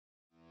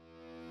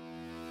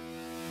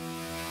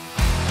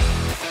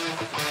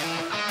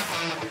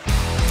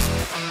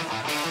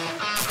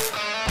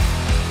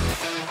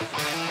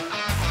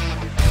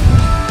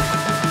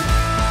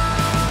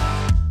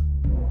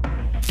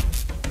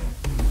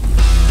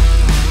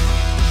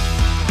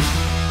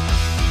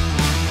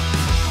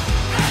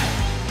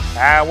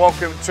And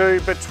welcome to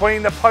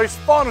Between the Posts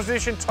Finals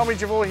Edition. Tommy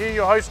Javor here,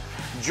 your host,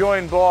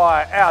 joined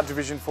by our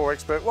Division 4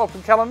 expert.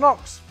 Welcome, Kalan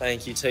Knox.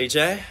 Thank you,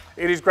 TJ.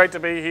 It is great to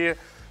be here.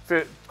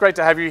 Great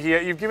to have you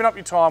here. You've given up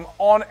your time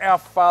on our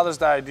Father's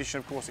Day edition.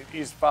 Of course, it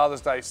is Father's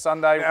Day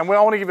Sunday. And I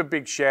want to give a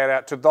big shout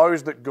out to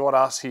those that got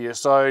us here.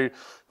 So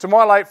to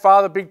my late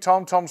father, Big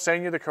Tom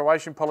Senior, the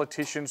Croatian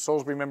politician,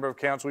 Salisbury Member of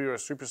Council, you're a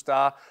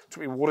superstar.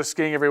 Took me water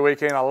skiing every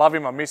weekend. I love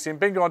him, I miss him.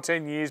 Been gone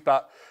 10 years,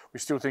 but we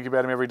still think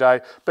about him every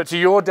day. But to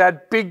your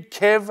dad, Big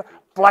Kev,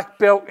 black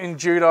belt in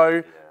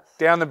judo,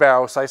 down the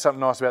barrel. Say something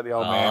nice about the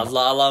old man.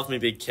 I love me,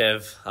 Big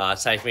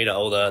Kev. Take me to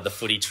all the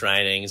footy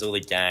trainings, all the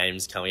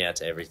games, coming out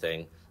to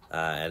everything.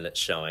 And it's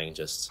showing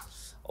just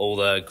all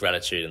the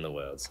gratitude in the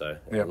world. So,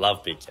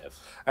 love Big Kev.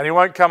 And he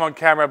won't come on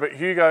camera, but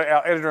Hugo,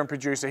 our editor and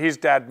producer, his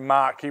dad,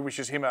 Mark, he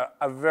wishes him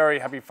a very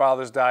happy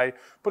Father's Day.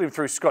 Put him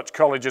through Scotch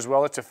College as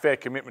well. That's a fair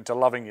commitment to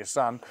loving your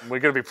son. We're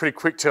going to be pretty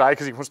quick today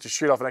because he wants to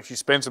shoot off and actually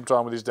spend some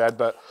time with his dad.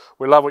 But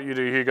we love what you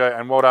do, Hugo,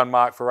 and well done,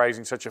 Mark, for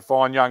raising such a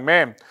fine young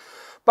man.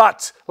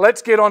 But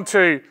let's get on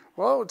to,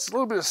 well, it's a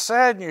little bit of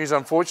sad news,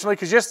 unfortunately,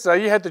 because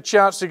yesterday you had the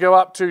chance to go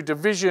up to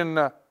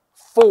Division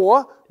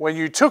 4 when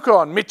you took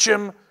on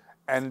Mitcham,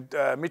 and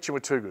Mitcham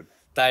were too good.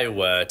 They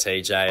were,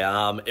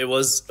 TJ. It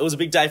was a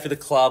big day for the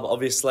club.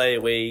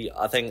 Obviously,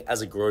 I think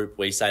as a group,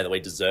 we say that we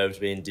deserve to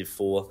be in Div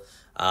 4.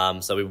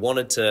 So we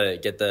wanted to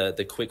get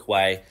the quick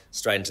way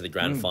straight into the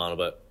grand final,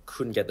 but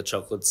couldn't get the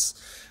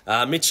chocolates.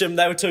 Mitcham,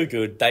 they were too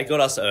good. They got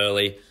us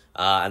early,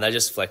 and they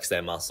just flexed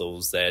their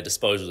muscles. Their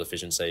disposal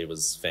efficiency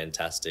was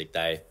fantastic.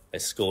 They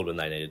scored when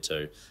they needed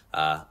to,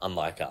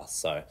 unlike us.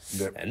 So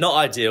not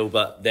ideal,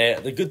 but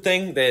the good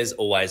thing, there's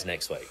always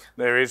next week.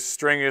 There is.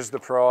 Stringers, the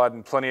pride,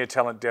 and plenty of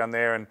talent down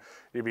there, and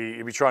you'll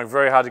be trying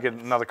very hard to get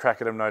another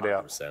crack at them, no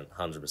doubt.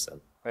 100%.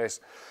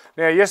 Yes.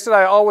 Now,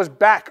 yesterday I was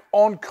back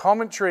on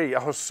commentary.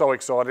 I was so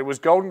excited. It was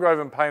Golden Grove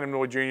and Payneham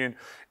Norwood Union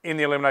in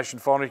the elimination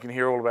final. You can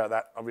hear all about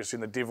that, obviously,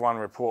 in the Div 1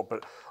 report.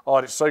 But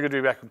it's so good to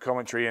be back on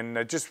commentary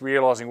and just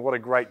realising what a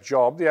great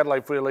job the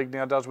Adelaide Footy League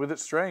now does with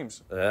its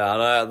streams. Yeah, I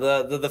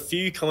know. The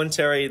few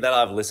commentary that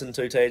I've listened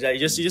to, TJ, you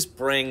just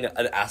bring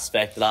an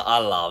aspect that I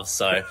love.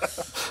 So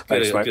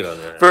Thanks, mate. Good on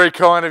you. Very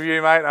kind of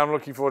you, mate. I'm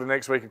looking forward to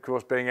next week, of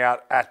course, being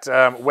out at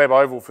Webb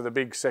Oval for the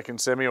big second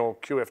semi, or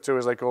QF2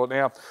 as they call it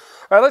now.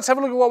 Let's have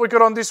a look at what we've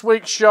got on this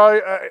week's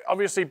show.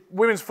 Obviously,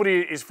 women's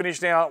footy is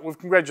finished now. We've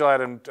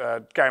congratulated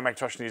Gary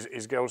McIntosh and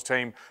his girls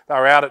team. They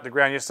were out at the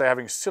ground yesterday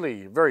having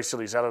very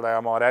silly Saturday,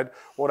 I might add.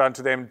 Well done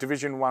to them.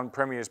 Division 1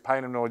 premiers,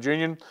 Payneham Norwood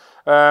Union.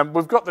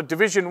 We've got the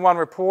Division 1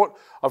 report.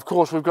 Of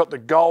course, we've got the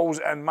goals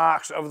and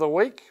marks of the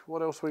week.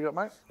 What else we got,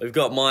 mate? We've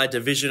got my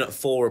Division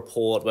 4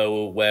 report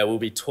where we'll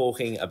be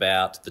talking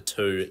about the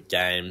 2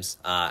 games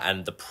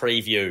and the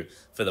preview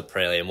for the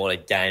prelim, what a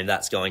game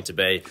that's going to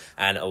be,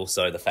 and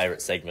also the favourite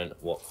segment,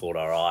 what caught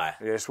our eye.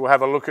 Yes, we'll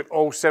have a look at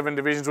all 7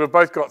 divisions. We've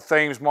both got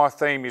themes. My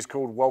theme is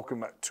called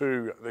Welcome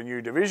to the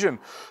New Division.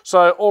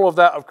 So all of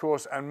that, of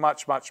course, and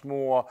much, much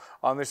more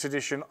on this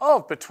edition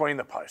of Between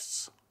the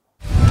Posts.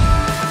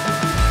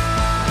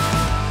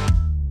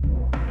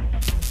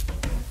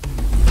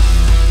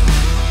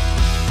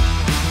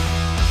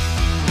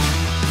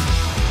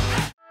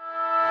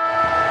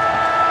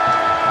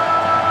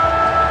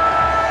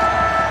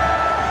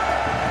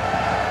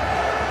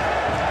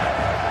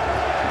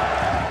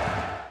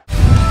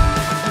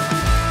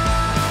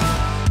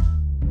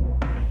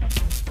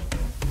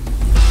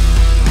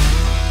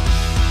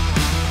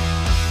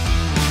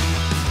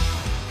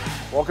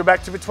 Welcome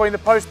back to Between the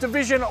Posts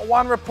Division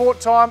 1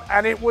 report time,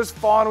 and it was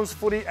finals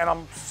footy, and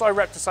I'm so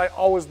rapt to say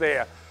I was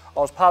there. I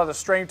was part of the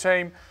stream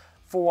team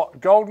for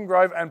Golden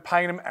Grove and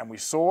Payneham, and we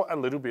saw a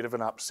little bit of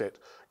an upset.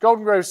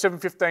 Golden Grove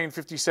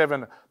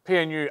 7-15-57,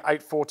 PNU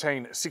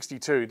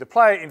 8-14-62. The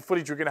player in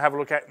footage we're going to have a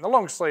look at in the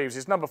long sleeves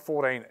is number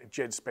 14,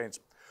 Jed Spence.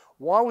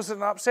 Why was it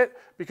an upset?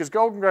 Because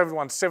Golden Grove had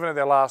won 7 of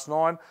their last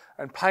 9,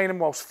 and Payneham,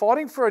 whilst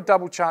fighting for a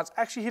double chance,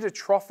 actually hit a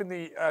trough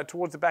in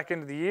towards the back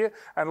end of the year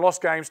and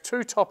lost games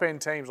to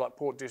top-end teams like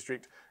Port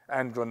District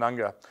and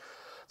Glenunga.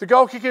 The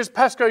goal kickers,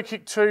 Pascoe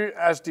kicked 2,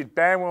 as did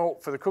Banwell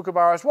for the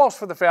Kookaburras, whilst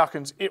for the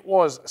Falcons it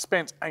was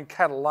Spence and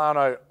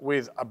Catalano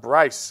with a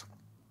brace.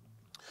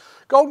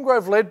 Golden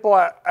Grove led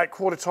at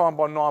quarter time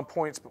by 9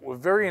 points, but were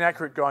very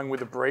inaccurate going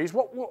with the breeze.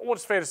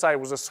 What's fair to say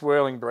was a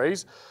swirling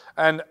breeze.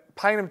 And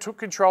Payneham took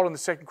control in the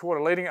second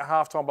quarter, leading at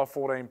halftime by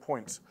 14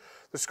 points.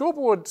 The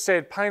scoreboard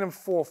said Payneham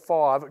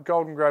 4-5,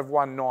 Golden Grove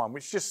 1-9,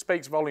 which just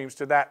speaks volumes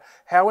to that,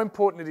 how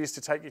important it is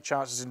to take your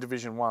chances in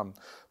Division 1.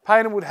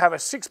 Payneham would have a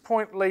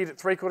 6-point lead at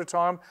three-quarter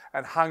time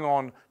and hung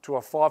on to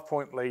a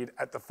 5-point lead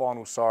at the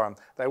final siren.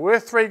 They were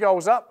 3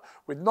 goals up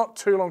with not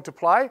too long to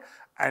play,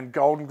 and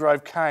Golden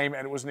Grove came,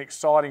 and it was an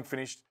exciting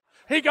finish.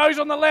 He goes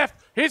on the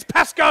left. Here's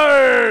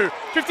Pascoe.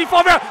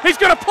 55 out. He's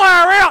going to play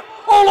her out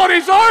all on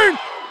his own.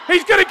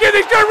 He's going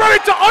to run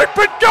into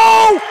open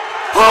goal.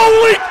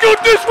 Holy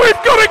goodness,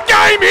 we've got a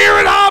game here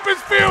at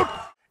Harpersfield.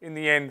 In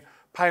the end,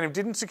 Payneham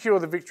didn't secure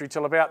the victory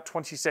till about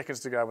 20 seconds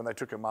to go when they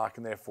took a mark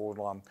in their forward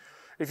line.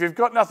 If you've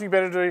got nothing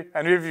better to do,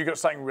 and if you've got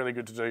something really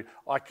good to do,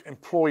 I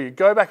implore you,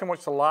 go back and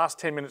watch the last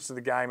 10 minutes of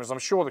the game, as I'm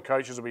sure the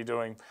coaches will be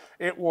doing.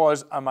 It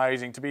was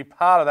amazing. To be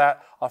part of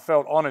that, I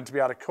felt honoured to be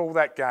able to call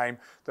that game.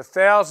 The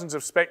thousands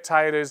of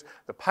spectators,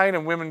 the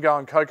Payneham women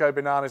going cocoa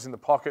bananas in the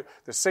pocket,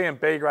 the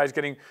CMB grades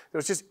getting, there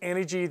was just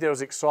energy, there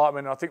was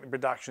excitement, and I think the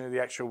production of the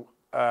actual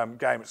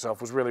game itself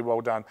was really well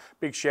done.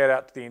 Big shout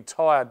out to the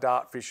entire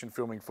Dartfish and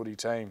Filming Footy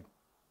team.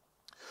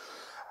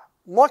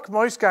 Like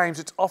most games,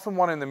 it's often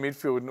won in the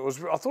midfield, and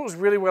I thought it was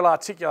really well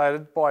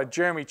articulated by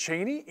Jeremy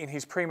Cheney in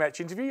his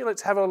pre-match interview.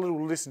 Let's have a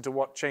little listen to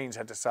what Cheens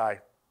had to say.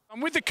 I'm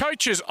with the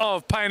coaches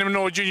of Payneham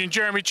North Union,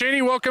 Jeremy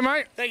Cheney. Welcome,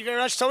 mate. Thank you very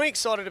much, Tommy.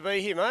 Excited to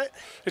be here, mate.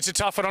 It's a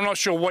tough one. I'm not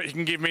sure what you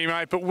can give me,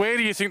 mate, but where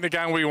do you think the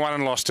game will be won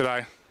and lost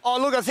today? Oh,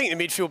 look, I think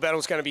the midfield battle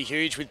is going to be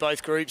huge with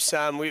both groups.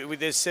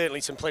 There's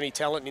certainly plenty of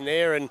talent in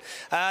there, and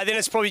then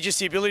it's probably just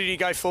the ability to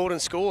go forward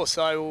and score.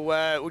 So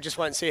we'll just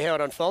wait and see how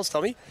it unfolds,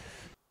 Tommy.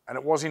 And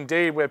it was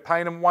indeed where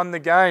Payneham won the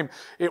game.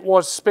 It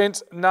was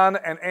Spence, Nunn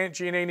and Ant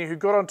Giannini who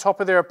got on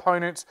top of their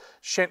opponents,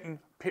 Shenton,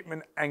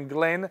 Pittman and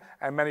Glenn,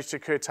 and managed to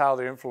curtail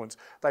their influence.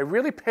 They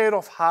really paired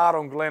off hard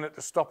on Glenn at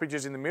the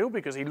stoppages in the middle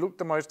because he looked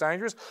the most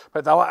dangerous,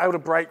 but they were able to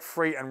break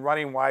free and run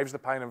in waves, the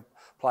Payneham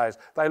players.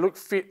 They looked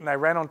fit and they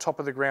ran on top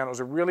of the ground. It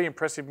was a really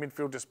impressive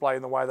midfield display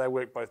in the way they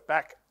worked both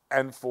back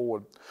and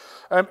forward.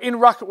 In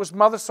ruck, it was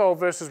Mothersole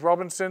versus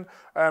Robinson.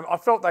 I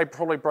felt they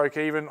probably broke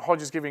even.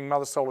 Hodges giving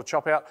Mothersole a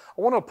chop out.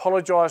 I want to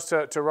apologise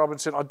to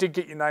Robinson. I did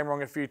get your name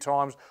wrong a few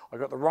times. I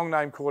got the wrong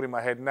name caught in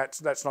my head, and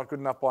that's not good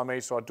enough by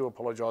me, so I do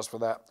apologise for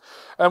that.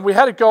 We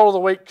had a goal of the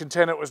week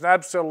contender. It was an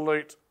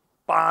absolute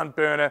barn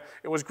burner.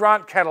 It was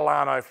Grant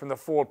Catalano from the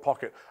forward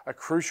pocket. A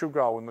crucial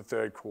goal in the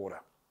third quarter.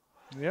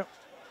 Yep.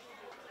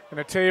 And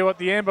I tell you what,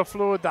 the amber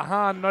fluid, the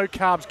Hahn, no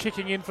carbs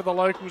kicking in for the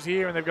locals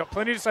here, and they've got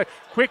plenty to say.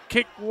 Quick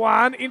kick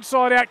one,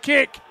 inside out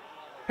kick.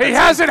 He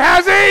has it,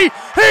 has he?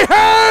 He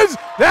has!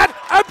 That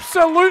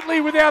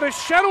absolutely without a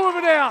shadow of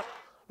a doubt.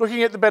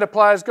 Looking at the better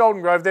players,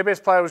 Golden Grove, their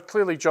best player was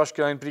clearly Josh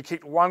Gillen, but he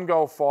kicked 1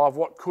 goal 5,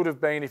 what could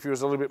have been if he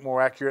was a little bit more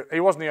accurate.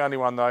 He wasn't the only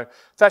one though.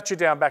 Thatcher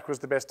down back was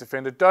the best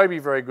defender. Dobie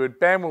very good.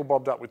 Bamwell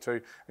bobbed up with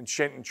 2, and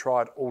Shenton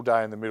tried all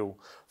day in the middle.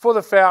 For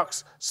the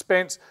Falcons,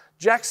 Spence,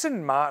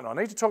 Jackson Martin, I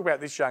need to talk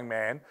about this young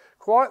man.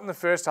 Quiet in the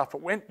first half,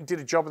 but went and did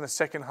a job in the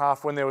second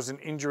half when there was an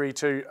injury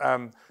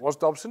to was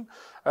Dobson.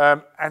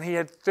 And he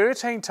had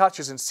 13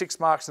 touches and 6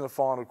 marks in the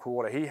final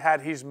quarter. He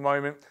had his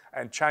moment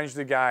and changed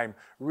the game.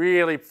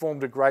 Really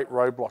formed a great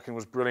roadblock and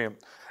was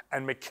brilliant.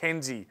 And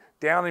Mackenzie,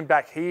 down and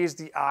back, he is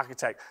the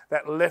architect.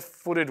 That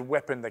left-footed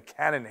weapon, the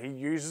cannon, he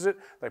uses it.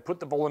 They put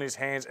the ball in his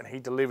hands and he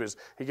delivers.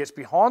 He gets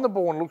behind the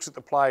ball and looks at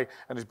the play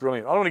and is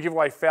brilliant. I don't want to give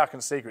away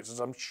Falcon secrets, as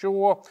I'm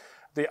sure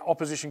the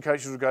opposition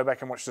coaches will go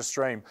back and watch the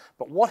stream.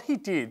 But what he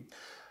did,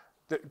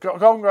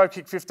 Golden Grove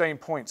kicked 15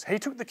 points. He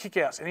took the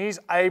kick-outs and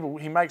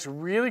he makes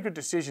really good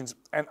decisions,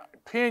 and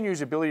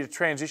PNU's ability to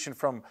transition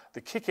from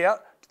the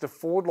kick-out to the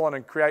forward line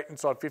and create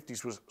inside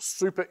 50s was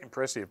super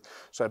impressive.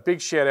 So a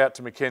big shout out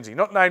to Mackenzie.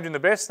 Not named in the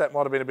best, that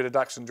might have been a bit of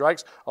ducks and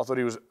drakes. I thought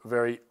he was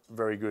very,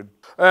 very good.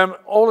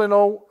 All in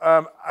all,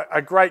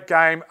 a great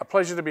game, a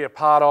pleasure to be a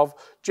part of.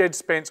 Jed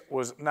Spence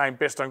was named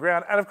best on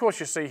ground, and of course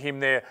you see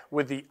him there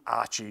with the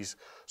Archies.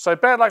 So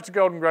bad luck to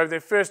Golden Grove, their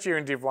first year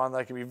in Div 1.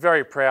 They can be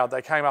very proud.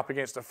 They came up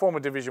against a former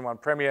Division 1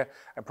 Premier,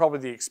 and probably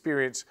the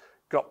experience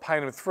got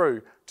Payneham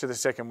through to the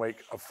second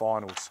week of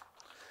finals.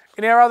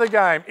 In our other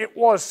game, it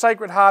was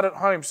Sacred Heart at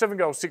home, 7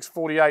 goals,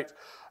 6-48,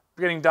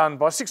 getting done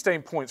by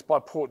 16 points by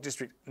Port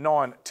District,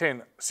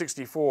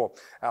 9-10-64.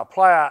 Our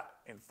player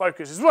in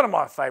focus is one of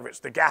my favourites,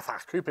 the Gaffer,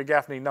 Cooper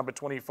Gaffney, number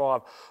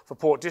 25 for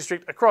Port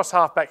District. Across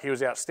halfback, he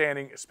was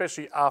outstanding,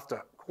 especially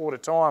after quarter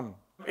time.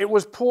 It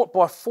was Port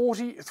by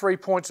 43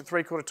 points at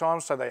 3/4 time,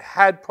 so they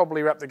had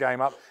probably wrapped the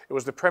game up. It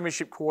was the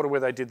premiership quarter where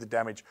they did the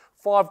damage.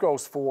 5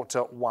 goals 4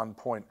 to 1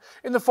 point.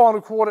 In the final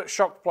quarter,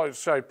 Shock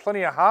showed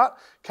plenty of heart,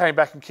 came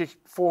back and kicked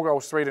 4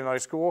 goals 3 to no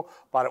score,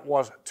 but it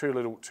was too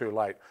little too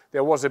late.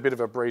 There was a bit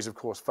of a breeze, of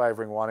course,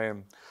 favouring one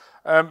end.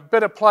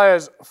 Better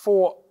players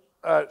for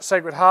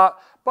Sacred Heart.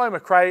 Bo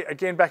McRae,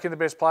 again, back in the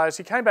best players.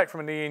 He came back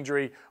from a knee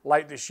injury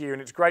late this year, and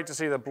it's great to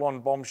see the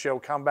blonde bombshell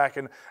come back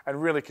and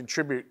really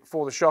contribute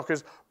for the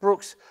Shockers.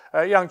 Brooks,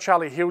 young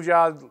Charlie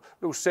Hildyard,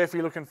 little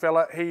surfy-looking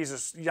fella.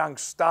 He's a young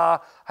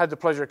star. Had the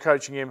pleasure of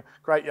coaching him.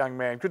 Great young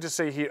man. Good to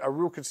see here a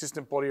real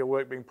consistent body of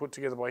work being put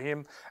together by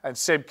him. And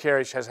Seb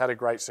Kerrish has had a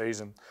great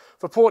season.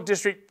 For Port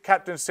District,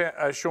 Captain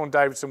Sean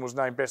Davidson was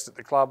named best at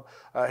the club.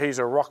 He's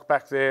a rock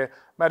back there.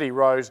 Matty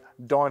Rose,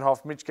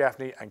 Deinhoff, Mitch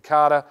Gaffney and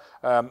Carter.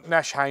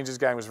 Nash Haynes'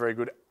 game was very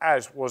good,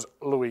 as was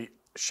Louis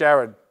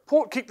Sharrod.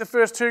 Port kicked the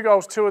first 2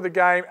 goals, 2 of the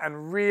game,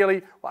 and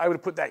really were able to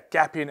put that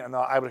gap in, and they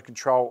were able to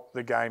control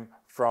the game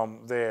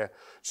from there.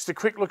 Just a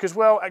quick look as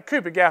well at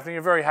Cooper Gaffney,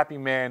 a very happy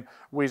man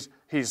with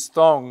his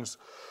thongs.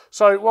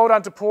 So well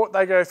done to Port.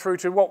 They go through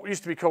to what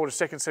used to be called a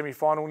second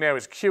semi-final, now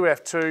is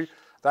QF2.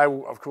 They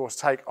will, of course,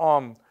 take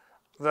on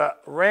the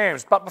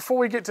Rams. But before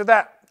we get to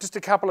that, just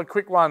a couple of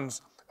quick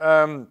ones.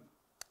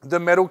 The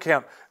medal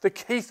count. The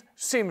Keith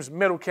Sims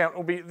medal count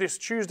will be this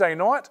Tuesday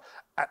night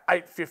at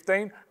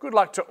 8:15. Good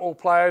luck to all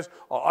players.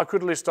 I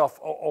could list off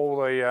all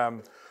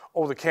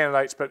the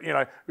candidates, but you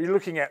know, we're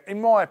looking at,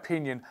 in my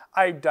opinion,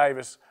 Abe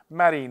Davis,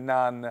 Matty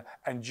Nunn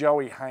and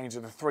Joey Haynes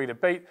are the three to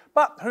beat.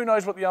 But who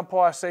knows what the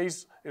umpire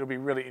sees? It'll be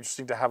really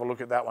interesting to have a look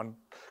at that one.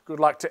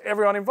 Good luck to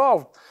everyone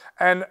involved.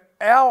 And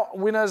our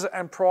winners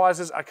and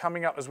prizes are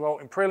coming up as well.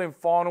 In prelim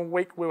final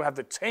week, we'll have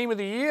the team of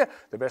the year.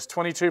 The best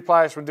 22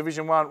 players from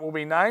Division 1 will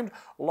be named.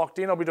 Locked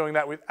in, I'll be doing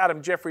that with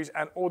Adam Jeffries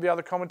and all the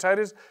other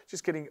commentators,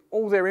 just getting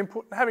all their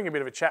input and having a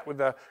bit of a chat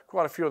with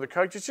quite a few of the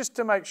coaches, just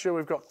to make sure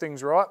we've got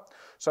things right.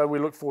 So we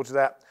look forward to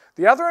that.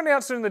 The other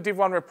announcement in the Div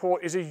 1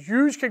 report is a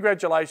huge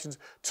congratulations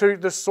to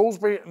the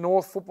Salisbury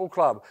North Football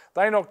Club.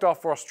 They knocked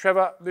off Ross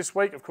Trevor this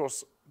week, of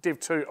course, Div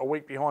 2 a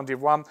week behind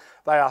Div 1.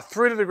 They are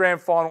through to the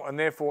grand final and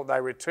therefore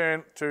they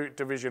return to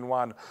Division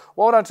 1.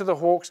 Well done to the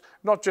Hawks,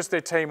 not just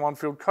their team on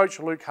field, Coach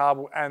Luke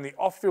Harble and the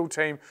off-field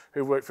team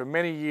who worked for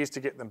many years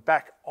to get them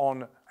back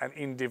on and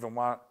in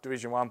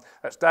Division 1.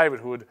 That's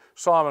David Hood,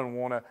 Simon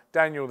Warner,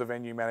 Daniel the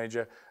venue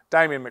manager,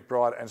 Damien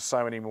McBride and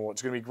so many more.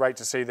 It's going to be great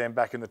to see them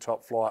back in the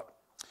top flight.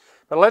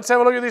 But let's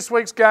have a look at this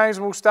week's games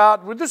and we'll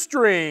start with the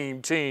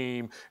Stream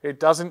team. It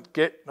doesn't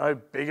get no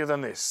bigger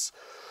than this.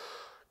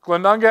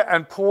 Glenunga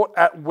and Port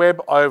at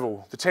Webb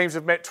Oval. The teams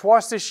have met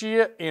twice this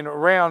year in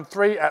round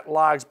 3 at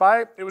Largs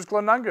Bay. It was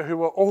Glenunga who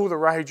were all the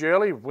rage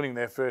early, winning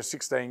their first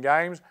 16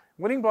 games,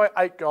 winning by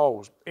 8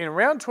 goals. In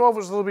round 12 it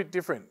was a little bit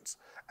different.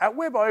 At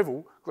Webb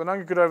Oval,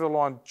 Glenunga got over the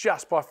line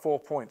just by 4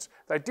 points.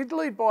 They did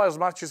lead by as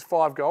much as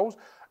 5 goals.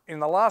 In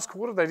the last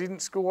quarter, they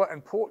didn't score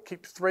and Port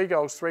kicked 3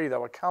 goals 3. They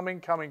were coming.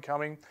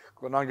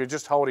 Glenunga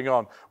just holding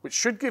on, which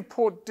should give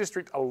Port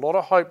District a lot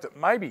of hope that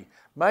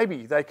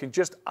maybe they can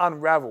just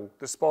unravel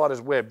the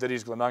spider's web that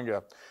is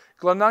Glenunga.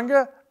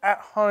 Glenunga at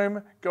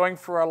home going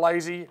for a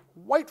lazy,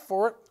 wait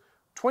for it,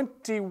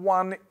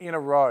 21 in a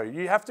row.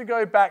 You have to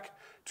go back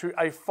to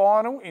a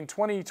final in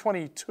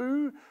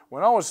 2022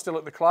 when I was still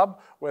at the club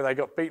where they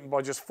got beaten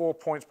by just 4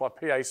 points by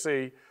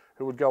PAC,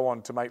 who would go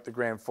on to make the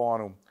grand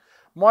final.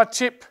 My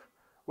tip,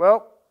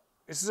 well,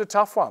 this is a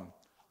tough one.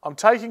 I'm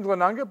taking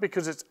Glenunga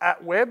because it's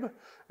at Webb.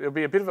 It'll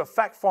be a bit of a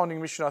fact-finding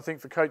mission, I think,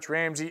 for Coach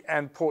Ramsey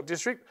and Port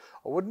District.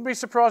 I wouldn't be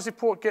surprised if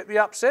Port get the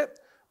upset,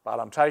 but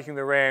I'm taking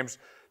the Rams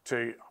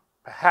to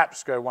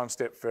perhaps go one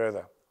step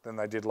further than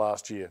they did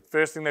last year.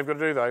 First thing they've got to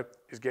do, though,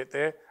 is get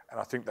there, and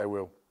I think they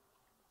will.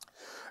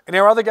 In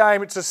our other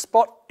game, it's a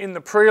spot in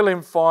the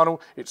prelim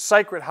final. It's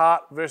Sacred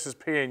Heart versus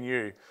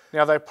PNU.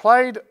 Now, they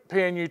played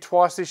PNU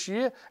twice this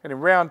year, and in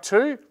round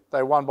 2,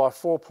 they won by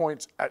 4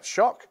 points at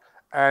Shock,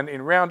 and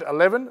in round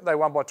 11, they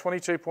won by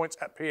 22 points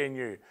at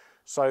PNU.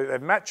 So they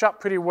match up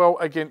pretty well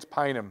against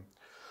Payneham.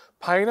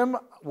 Payneham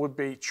would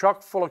be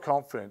chock full of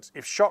confidence.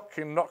 If Shock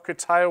cannot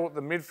curtail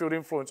the midfield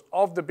influence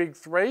of the big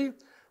three,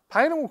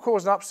 Payneham will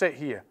cause an upset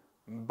here.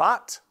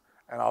 But,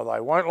 and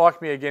they won't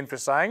like me again for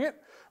saying it,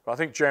 but I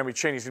think Jeremy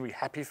Cheney's going to be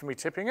happy for me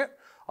tipping it.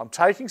 I'm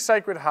taking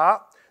Sacred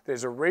Heart.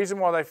 There's a reason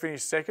why they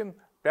finished second,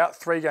 about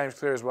 3 games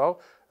clear as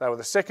well. They were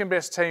the second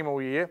best team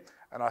all year,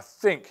 and I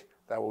think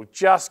they will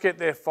just get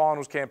their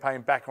finals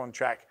campaign back on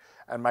track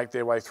and make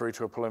their way through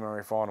to a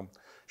preliminary final.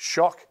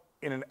 Shock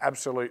in an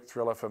absolute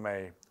thriller for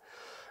me.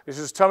 This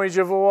is Tommy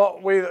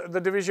Javor with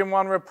the Division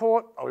 1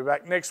 report. I'll be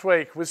back next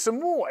week with some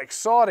more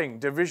exciting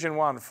Division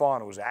 1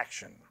 finals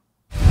action.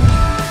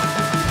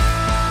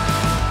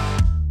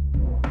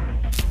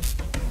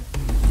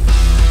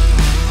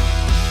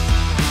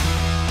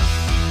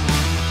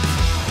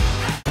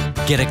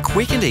 Get a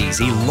quick and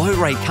easy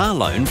low-rate car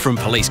loan from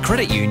Police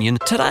Credit Union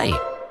today.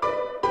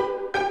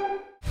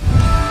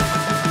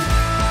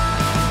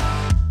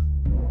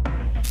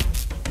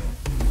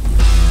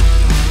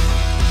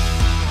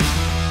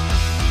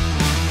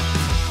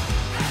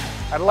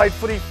 Adelaide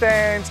Footy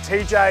fans,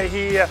 TJ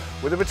here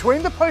with a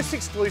Between the Posts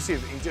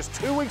exclusive. In just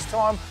 2 weeks'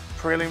 time,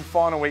 prelim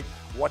final week.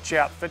 Watch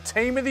out for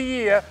Team of the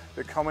Year.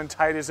 The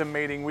commentators are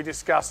meeting, we're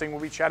discussing,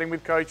 we'll be chatting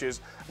with coaches.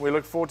 We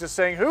look forward to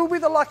seeing who will be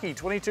the lucky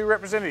 22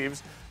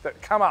 representatives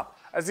that come up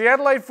as the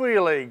Adelaide Footy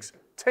League's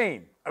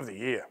Team of the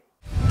Year.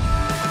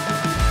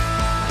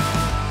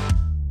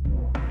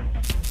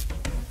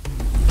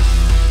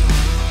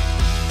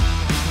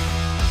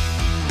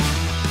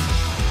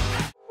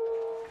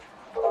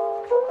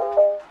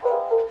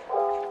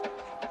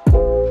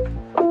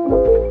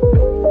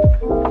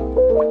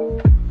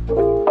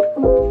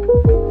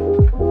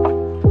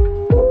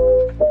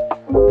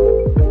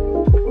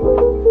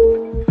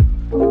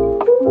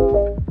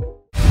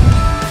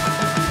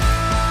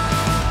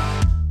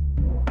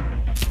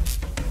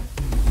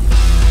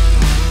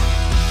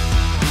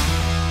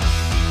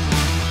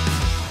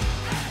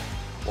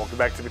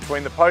 Back to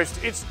Between the Posts.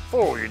 It's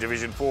for all you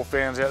Division 4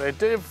 fans out there.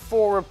 Div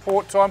 4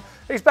 report time.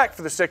 He's back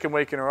for the second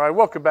week in a row.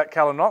 Welcome back,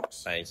 Kalan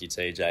Knox. Thank you,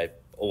 TJ.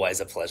 Always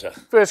a pleasure.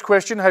 First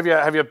question, have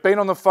you been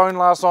on the phone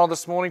last night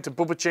this morning to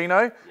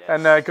Bubacino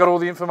and got all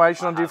the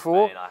information on Div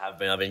 4? I have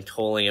been. I've been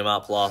calling him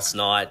up last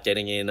night,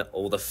 getting in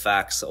all the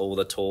facts, all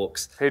the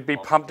talks. He'd be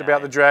pumped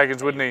about the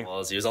Dragons, wouldn't he?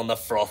 He was on the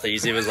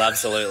frothies. He was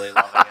absolutely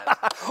loving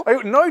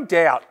it. No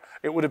doubt.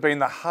 it would have been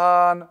the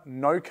Hahn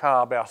No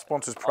Carb, our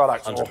sponsor's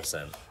product.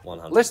 100%.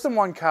 100%. Less than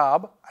 1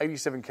 carb,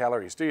 87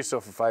 calories. Do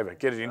yourself a favour.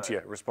 Get it into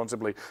you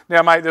responsibly.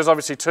 Now, mate, there's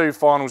obviously 2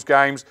 finals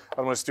games. I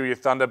don't want to steal your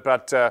thunder,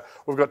 but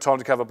we've got time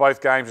to cover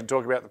both games and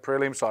talk about the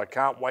prelims, so I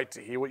can't wait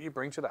to hear what you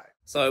bring today.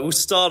 So we'll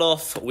start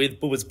off with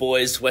Bubba's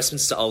boys,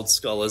 Westminster Old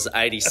Scholars,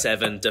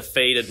 87,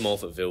 defeated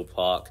Morphettville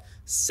Park,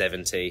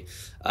 70.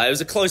 It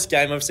was a close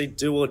game, obviously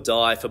do or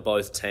die for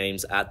both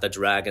teams at the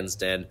Dragons'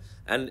 Den.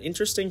 An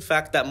interesting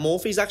fact that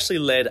Morphe's actually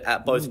led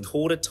at both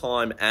quarter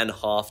time and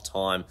half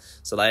time.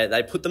 So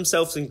they put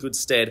themselves in good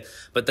stead.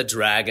 But the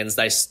Dragons,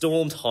 they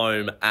stormed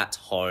home at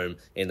home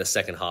in the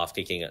second half,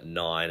 kicking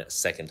 9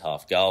 second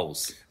half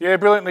goals. Yeah,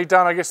 brilliantly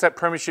done. I guess that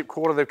premiership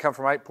quarter, they've come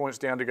from 8 points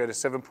down to go to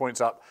 7 points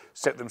up,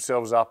 set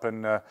themselves up,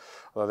 and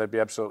well, they'd be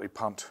absolutely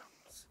pumped.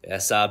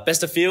 Yes,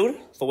 best of field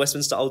for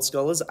Westminster Old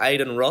Scholars,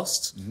 Aidan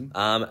Rost,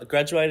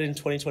 graduated in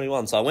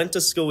 2021. So I went to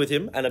school with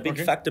him, and a big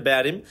fact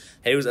about him,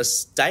 he was a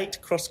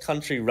state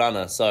cross-country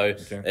runner. So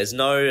there's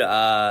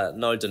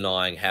no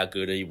denying how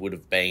good he would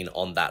have been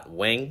on that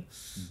wing.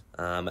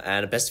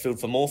 And a best of field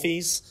for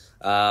Morphe's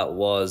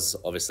was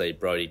obviously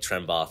Brodie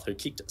Trembath, who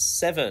kicked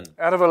 7.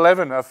 Out of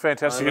 11, a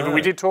fantastic.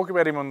 We did talk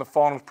about him on the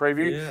finals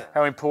preview,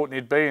 how important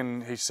he'd be,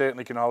 and he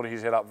certainly can hold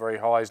his head up very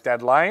high. His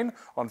dad, Lane,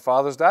 on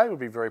Father's Day, would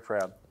be very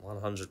proud.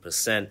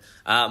 100%.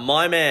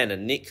 My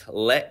man, Nick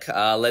Leck,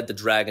 led the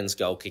Dragons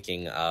goal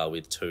kicking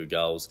with 2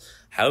 goals.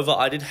 However,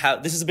 I did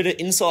have, this is a bit of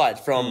insight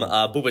from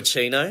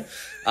Bubacino,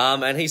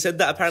 and he said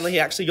that apparently he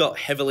actually got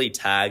heavily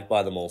tagged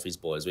by the Morphe's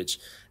boys, which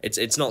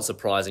it's not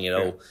surprising at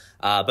all.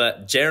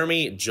 But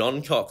Jeremy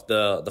Johncock,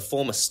 the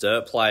former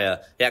Sturt player,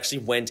 he actually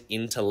went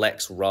into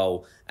Leck's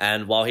role,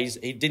 and while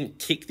he didn't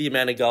kick the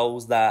amount of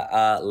goals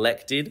that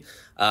Leck did,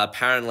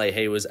 apparently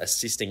he was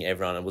assisting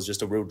everyone and was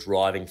just a real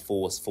driving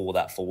force for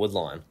that forward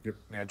line. Yep.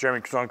 Now,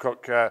 Jeremy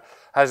Johncock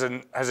has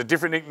a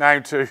different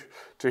nickname to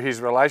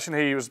his relation.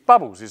 He was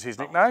Bubbles is his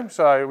nickname,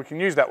 so we can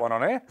use that one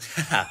on air.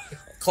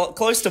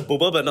 Close to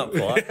Bubba, but not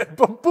quite.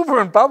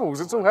 Bubba and Bubbles,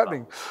 it's all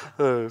happening.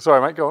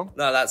 Sorry, mate, go on.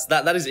 No,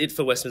 that is it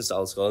for Westminster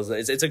Old Scholars.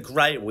 It's a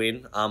great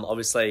win.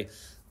 Obviously,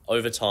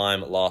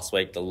 overtime last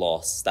week, the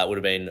loss, that would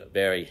have been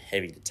very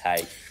heavy to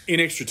take. In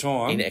extra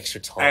time.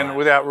 And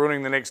without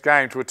ruining the next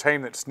game to a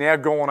team that's now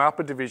gone up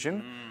a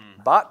division,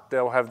 but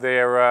they'll have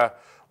their...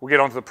 we'll get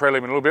on to the prelim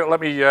in a little bit. Let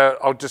me,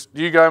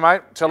 you go,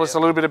 mate. Tell us a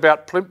little bit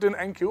about Plympton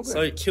and Kilburn.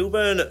 So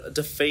Kilburn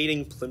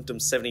defeating Plympton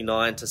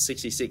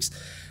 79-66.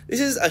 This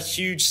is a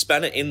huge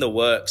spanner in the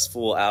works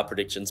for our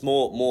predictions.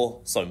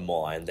 More so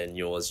mine than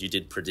yours. You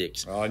did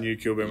predict. Oh, I knew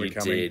Kilburn were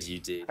coming. You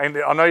did. And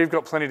I know you've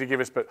got plenty to give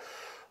us, but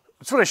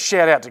I just want to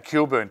shout out to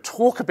Kilburn.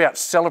 Talk about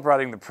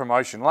celebrating the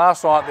promotion.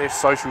 Last night their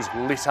socials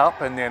lit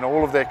up, and then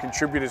all of their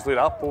contributors lit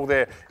up, all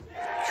their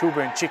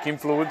Kilburn chick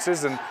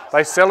influencers, and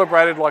they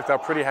celebrated like they're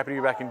pretty happy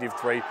to be back in Div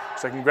 3.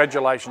 So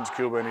congratulations,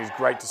 Kilburn. It's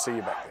great to see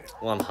you back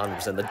there.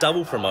 100%. The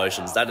double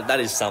promotions, that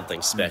is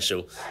something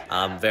special.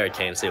 Very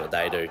keen to see what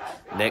they do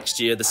next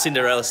year. The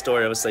Cinderella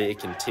story, obviously, it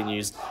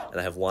continues, and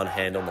they have one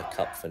hand on the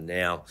cup for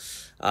now.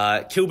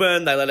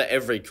 Kilburn, they led it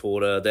every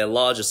quarter. Their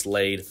largest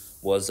lead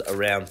was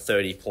around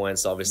 30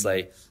 points,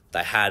 obviously.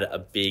 They had a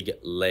big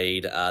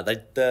lead.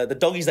 The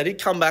Doggies, they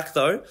did come back,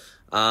 though.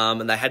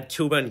 And they had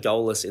Kilburn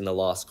goalless in the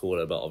last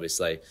quarter, but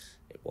obviously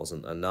it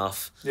wasn't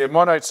enough. Yeah,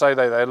 my notes say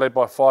they led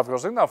by 5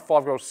 goals. I think they were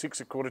 5 goals,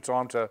 6 at quarter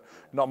time to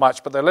not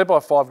much, but they led by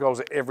 5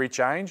 goals at every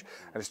change,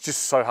 and it's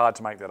just so hard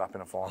to make that up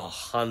in a final.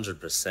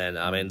 100%.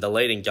 I mean, the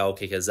leading goal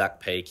kicker, Zach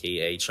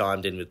Peakey, he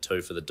chimed in with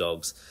 2 for the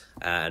Dogs,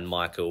 and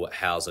Michael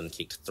Housen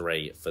kicked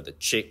 3 for the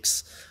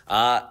Chicks.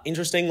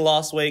 Interesting,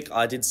 last week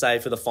I did say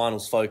for the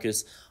finals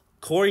focus,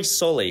 Corey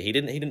Solly, he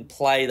didn't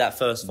play that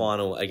first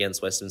final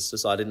against Westminster,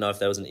 so I didn't know if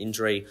there was an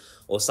injury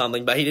or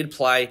something, but he did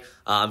play.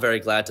 I'm very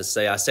glad to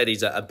see. I said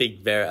he's a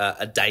big,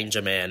 a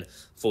danger man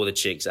for the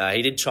Chicks.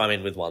 He did chime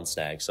in with 1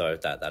 snag, so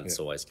that's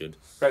always good.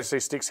 Great to see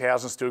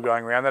Stixhausen still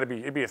going around.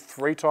 He'd be a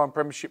 3-time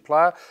premiership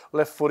player.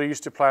 Left footer,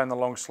 used to play in the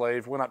long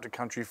sleeve, went up to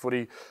country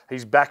footy.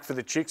 He's back for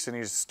the Chicks, and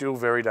he's still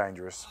very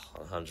dangerous.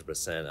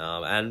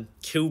 100%. And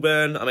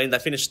Kilburn, I mean, they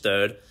finished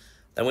 3rd.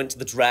 They went to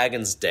the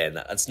Dragons' Den.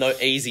 That's no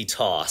easy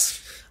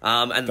task.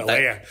 And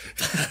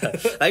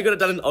they got it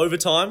done in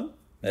overtime.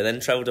 They then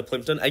travelled to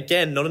Plympton.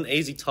 Again, not an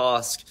easy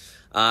task.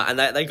 And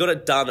they got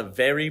it done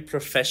very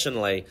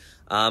professionally.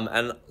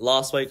 And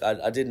last week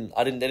I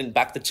didn't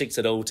back the Chicks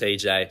at all,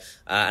 TJ.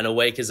 And a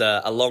week is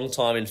a long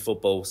time in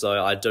football,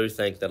 so I do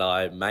think that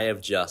I may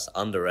have just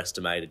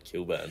underestimated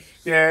Kilburn.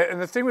 Yeah,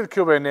 and the thing with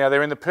Kilburn now,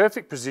 they're in the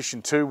perfect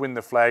position to win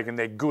the flag, and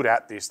they're good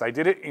at this. They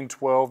did it in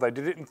 12, they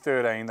did it in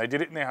 13, they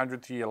did it in their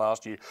 100th year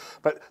last year.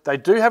 But they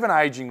do have an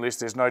ageing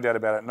list, there's no doubt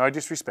about it, no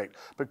disrespect.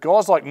 But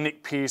guys like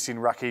Nick Pearce in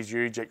Ruckies,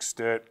 Ujek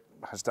Sturt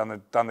has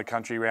done the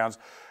country rounds.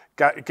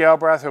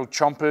 Galbraith, Hill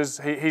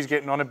Chompers, he's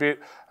getting on a bit.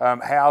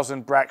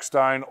 Housen,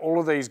 Brackstone, all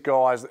of these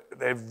guys,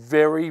 they're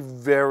very,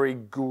 very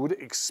good,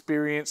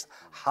 experienced,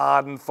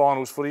 hardened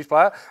finals footy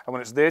player. And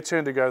when it's their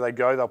turn to go,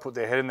 they'll put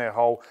their head in their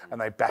hole and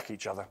they back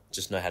each other.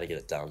 Just know how to get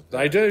it done.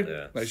 They do.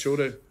 Yeah. They sure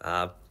do.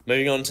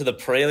 Moving on to the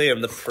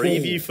prelim, the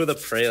preview for the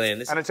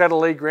prelim. And it's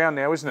Adelaide ground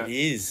now, isn't it? It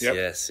is, Yep.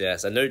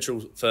 yes. A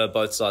neutral for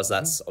both sides,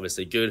 that's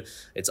obviously good.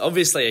 It's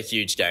obviously a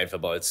huge game for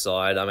both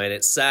sides. I mean,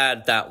 it's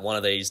sad that one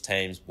of these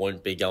teams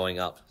won't be going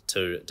up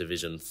to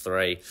Division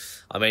 3.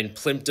 I mean,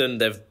 Plimpton,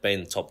 they've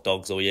been top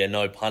dogs all year,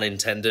 no pun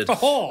intended.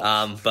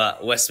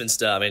 But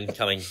Westminster, I mean,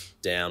 coming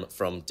down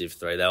from Div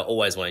 3, they're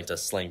always wanting to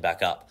sling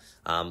back up.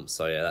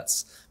 So, yeah,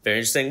 that's very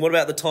interesting. What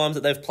about the times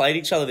that they've played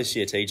each other this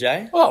year,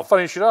 TJ? Oh,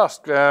 funny you should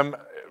ask.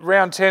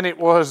 Round 10, it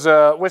was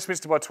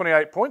Westminster by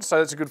 28 points, so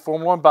that's a good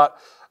form line. But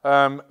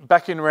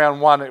back in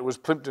round 1, it was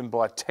Plimpton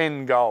by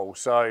 10 goals.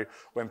 So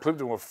when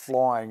Plimpton were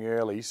flying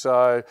early.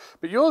 So,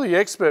 but you're the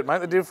expert,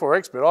 mate, the Div 4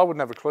 expert. I wouldn't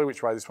have a clue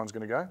which way this one's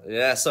going to go.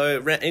 Yeah, so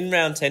in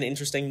round 10,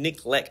 interesting,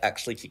 Nick Leck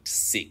actually kicked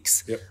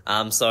 6.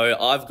 Yep. So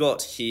I've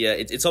got here,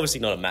 it's obviously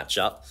not a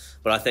matchup,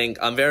 but I think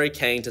I'm very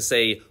keen to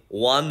see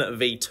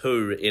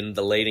 1v2 in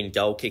the leading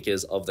goal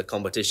kickers of the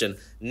competition.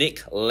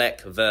 Nick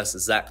Leck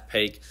versus Zach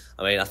Peake.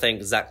 I mean, I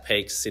think Zach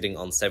Peake's sitting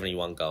on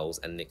 71 goals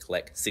and Nick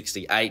Leck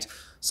 68.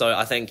 So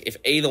I think if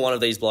either one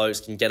of these blokes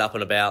can get up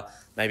and about,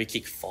 maybe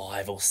kick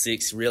 5 or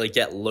 6, really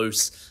get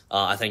loose,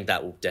 I think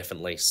that will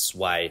definitely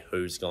sway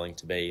who's going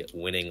to be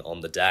winning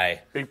on the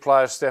day. Big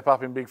players step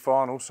up in big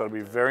finals, so it'll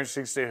be very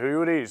interesting to see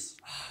who it is.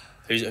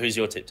 Who's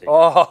your tip, TJ?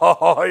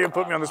 Oh, you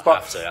put me on the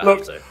spot. I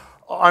have to.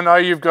 I know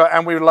you've got,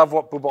 and we love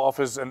what Bubba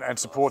offers and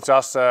supports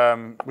us.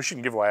 We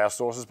shouldn't give away our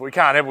sources, but we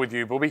can't ever with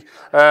you, Bubby.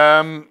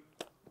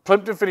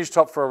 Plimpton finished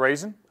top for a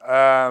reason,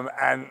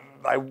 and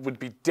they would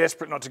be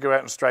desperate not to go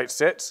out in straight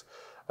sets.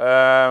 You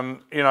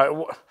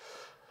know,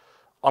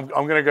 I'm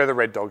going to go the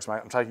Red Dogs, mate.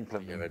 I'm taking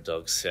Plimpton. Yeah, Red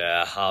Dogs,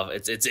 yeah.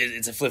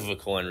 It's a flip of a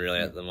coin, really,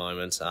 at the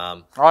moment.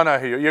 I know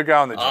who you're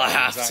going. The I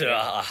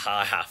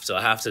have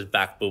to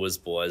back Bubba's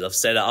boys. I've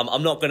said it.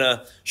 I'm not going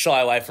to shy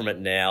away from it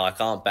now. I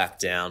can't back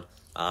down.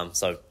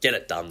 So get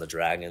it done, the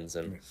Dragons,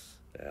 and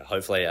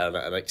hopefully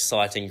an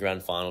exciting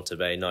grand final to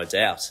be, no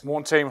doubt.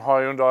 One team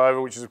Hyundai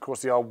Oval, which is of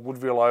course the old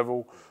Woodville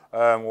Oval,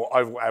 or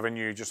Oval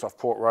Avenue, just off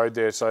Port Road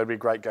there. So it'll be a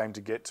great game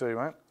to get to,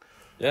 mate.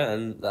 Yeah,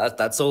 and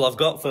that's all I've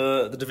got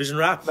for the division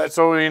wrap. That's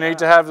all you need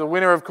to have. The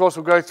winner, of course,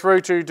 will go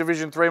through to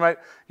Division 3, mate.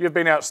 You've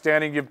been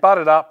outstanding. You've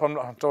butted up. I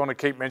don't want to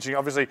keep mentioning.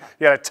 Obviously,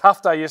 you had a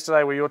tough day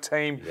yesterday with your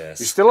team. Yes.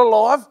 You're still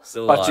alive,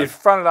 Still but alive. you've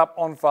fronted up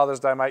on Father's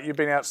Day, mate. You've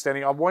been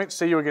outstanding. I won't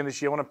see you again this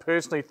year. I want to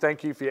personally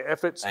thank you for your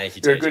efforts. Thank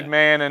you, You're a TJ. good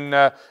man.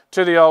 And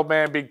to the old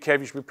man, Big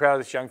Kev, you should be proud of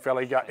this young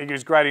fella. He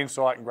gives great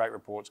insight and great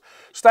reports.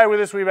 Stay with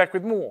us. We'll be back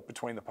with more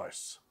Between the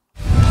Posts.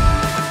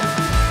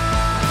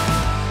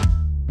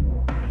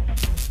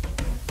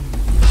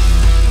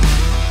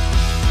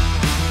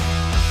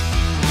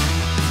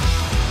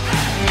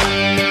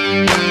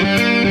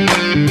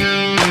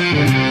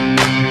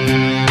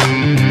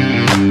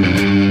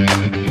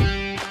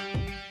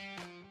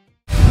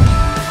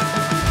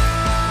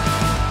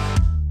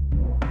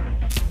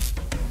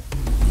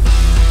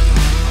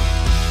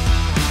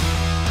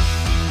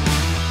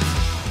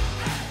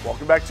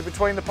 Back to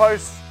Between the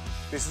Posts.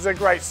 This is a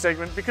great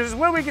segment because it's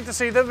where we get to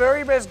see the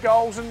very best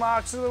goals and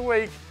marks of the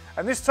week,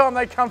 and this time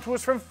they come to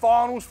us from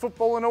finals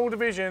football in all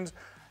divisions.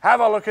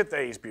 Have a look at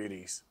these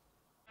beauties.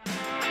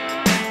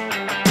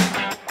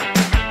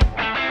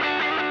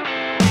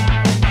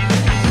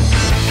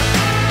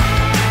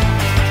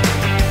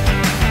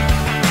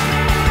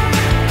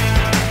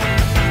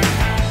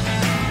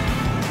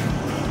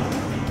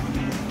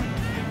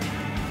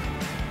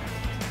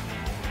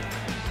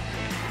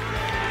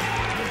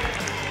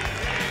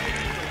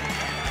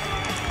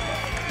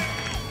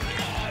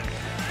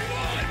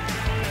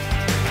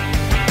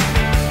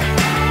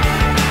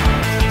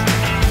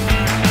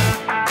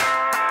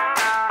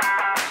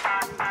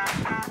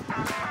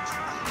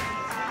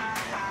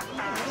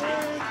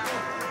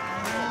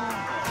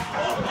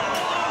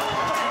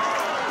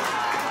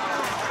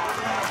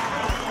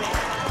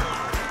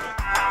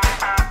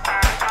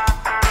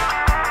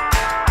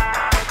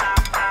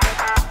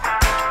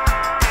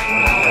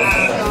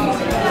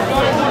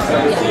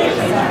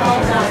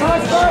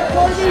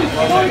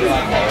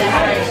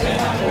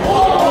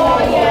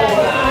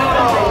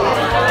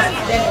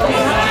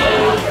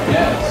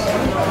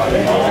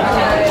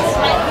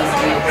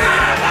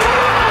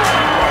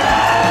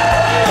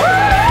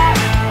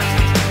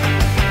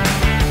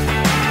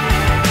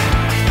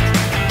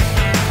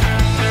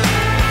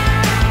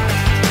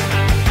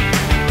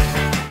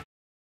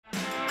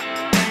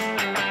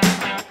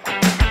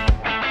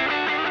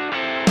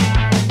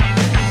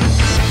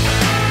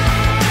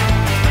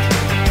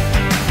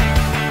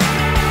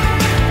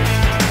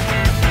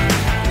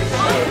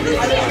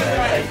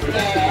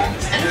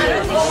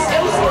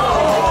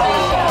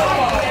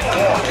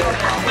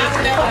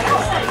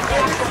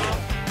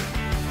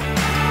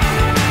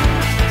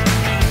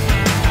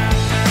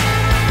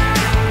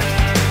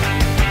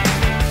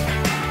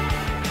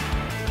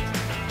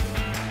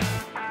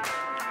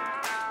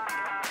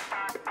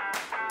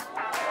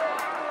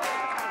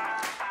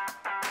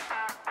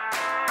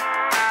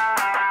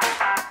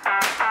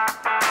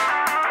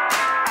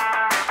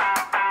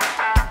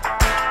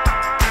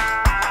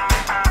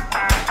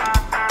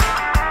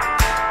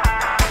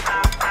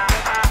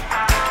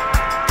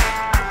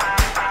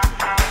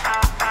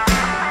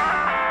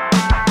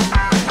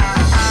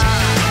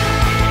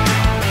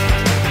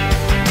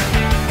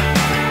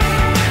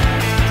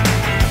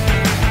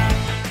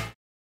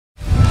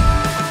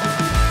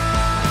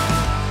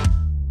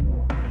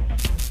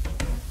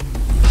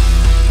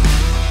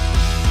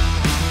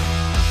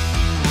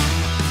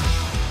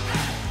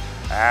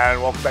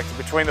 Welcome back to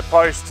Between the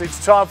Posts.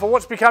 It's time for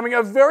what's becoming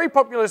a very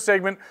popular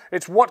segment.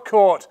 It's What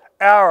Caught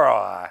Our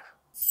Eye.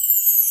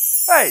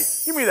 Hey,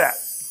 give me that.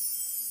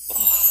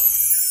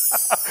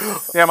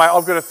 Now, mate,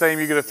 I've got a theme,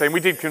 you've got a theme.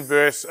 We did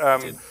converse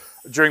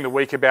during the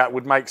week about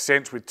would make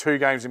sense with 2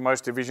 games in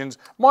most divisions.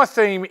 My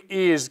theme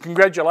is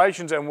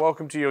congratulations and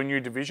welcome to your new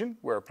division,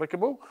 where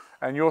applicable.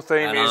 And your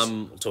theme is...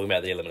 I'm talking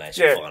about the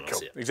elimination finals.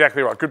 Cool. Yeah.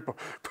 Exactly right.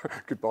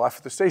 Goodbye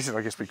for the season,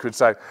 I guess we could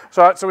say.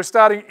 So we're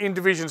starting in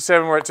Division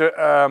 7 where it's,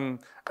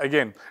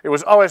 again, it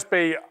was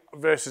OSB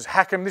versus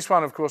Hackham. This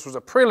one, of course, was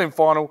a prelim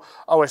final.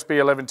 OSB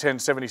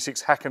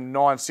 11-10-76, Hackham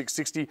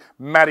 9-6-60.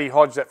 Matty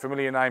Hodge, that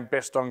familiar name,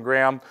 best on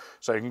ground.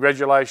 So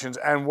congratulations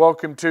and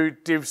welcome to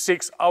Div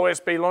 6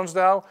 OSB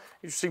Lonsdale.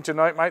 Interesting to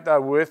note, mate, they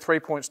were 3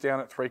 points down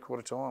at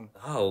three-quarter time.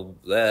 Oh,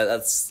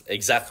 that's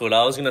exactly what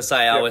I was going to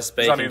say. Yep.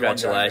 OSB,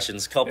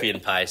 congratulations. Copy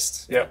and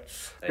paste. Yep,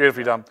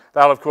 beautifully done.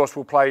 They'll, of course,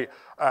 will play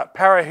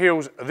Para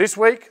Hills this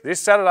week,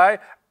 this Saturday,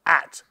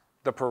 at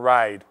the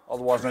Parade,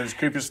 otherwise known as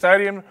Cooper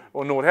Stadium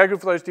or Nord. How good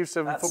for those Div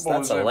 7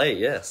 footballers? That's elite,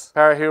 yes.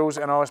 Para Hills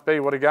and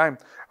OSB, what a game.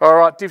 All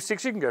right, Div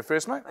 6, you can go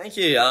first, mate. Thank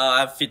you.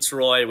 I have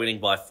Fitzroy winning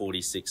by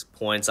 46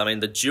 points. I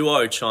mean, the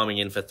duo chiming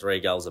in for 3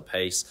 goals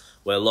apiece,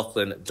 where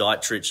Lachlan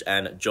Dietrich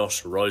and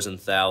Josh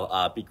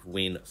Rosenthal, big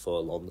win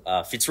for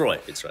Fitzroy.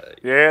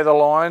 Yeah, the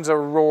Lions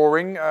are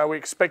roaring. We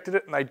expected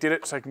it and they did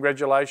it, so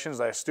congratulations.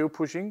 They are still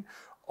pushing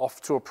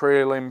off to a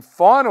prelim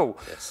final.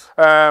 Yes.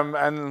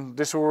 And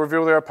this will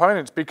reveal their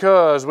opponents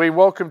because we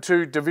welcome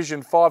to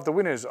Division 5 the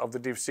winners of the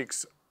Div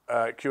 6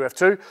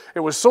 QF2. It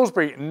was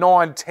Salisbury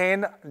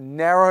 9-10,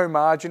 narrow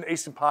margin,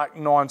 Eastern Park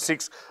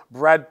 9-6.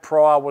 Brad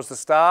Pryor was the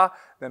star.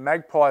 The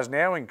Magpies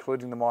now,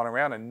 including the minor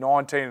round, are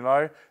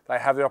 19-0. They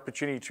have the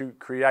opportunity to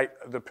create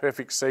the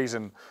perfect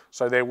season,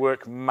 so their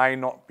work may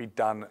not be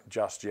done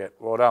just yet.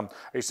 Well done.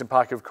 Eastern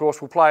Park, of course,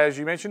 will play, as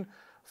you mentioned,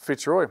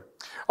 Fitzroy.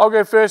 I'll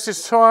go first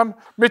this time.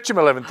 Mitcham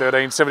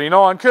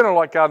 11-13-79. Colonel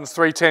Light Gardens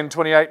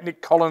 3-10-28. Nick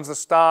Collins, the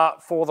star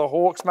for the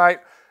Hawks, mate.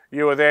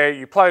 You were there.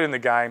 You played in the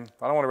game.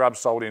 I don't want to rub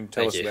salt in.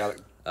 Tell us about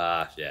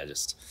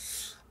it.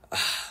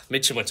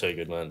 Mitcham were too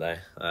good, weren't they?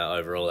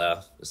 Overall, they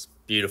were just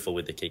beautiful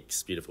with the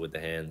kicks, beautiful with the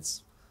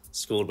hands.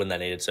 Scored when they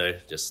needed to.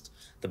 Just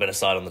the better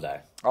side on the day.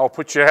 I'll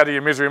put you out of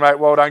your misery, mate.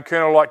 Well done.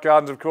 Colonel Light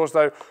Gardens, of course,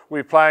 though,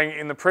 we're playing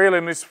in the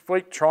prelim this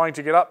week, trying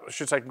to get up. I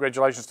should say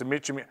congratulations to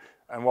Mitcham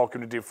and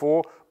welcome to Div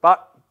 4.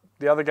 But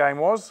the other game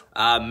was?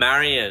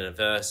 Marion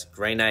versus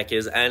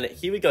Greenacres. And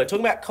here we go.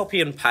 Talking about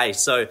copy and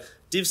paste. So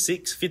Div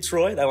 6,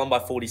 Fitzroy, they won by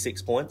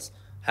 46 points.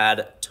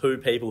 Had 2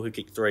 people who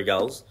kicked 3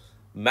 goals.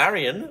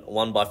 Marion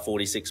won by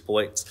 46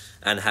 points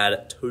and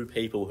had 2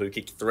 people who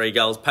kicked 3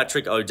 goals.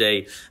 Patrick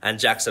O'D and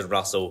Jackson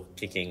Russell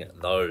kicking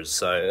those.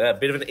 So a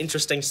bit of an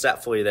interesting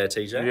stat for you there,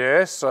 TJ.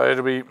 Yes, so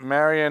it'll be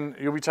Marion.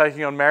 You'll be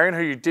taking on Marion,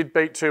 who you did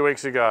beat 2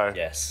 weeks ago.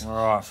 Yes.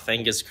 All right.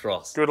 Fingers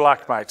crossed. Good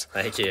luck, mate.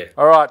 Thank you.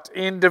 All right,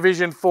 in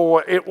Division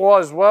 4, it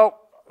was, well,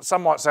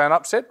 some might say an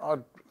upset. I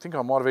think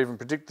I might have even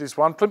predicted this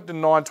one.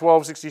 Plimpton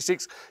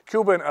 9-12-66,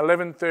 Kilburn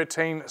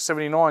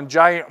 11-13-79.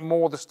 Jay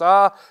Moore, the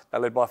star. They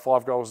led by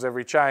 5 goals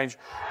every change.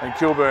 And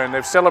Kilburn,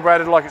 they've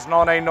celebrated like it's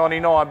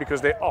 1999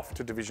 because they're off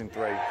to Division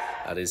 3.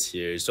 That is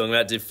huge. Talking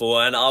about Div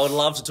 4, and I would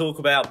love to talk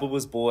about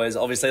Bubba's boys.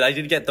 Obviously, they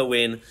did get the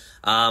win,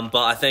 but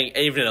I think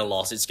even in a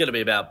loss, it's going to be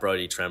about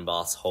Brodie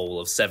Trembath's haul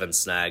of 7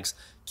 snags,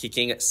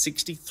 kicking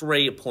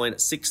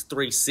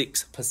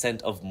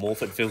 63.636% of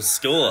Morfordville's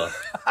score.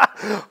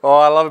 Oh,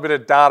 I love a bit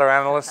of data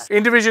analyst.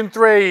 In Division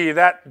 3,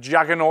 that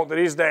juggernaut that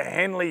is the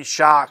Henley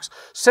Sharks,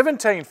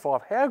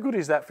 17-5. How good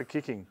is that for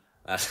kicking?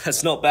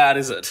 That's not bad,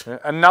 is it?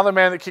 Another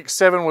man that kicked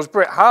 7 was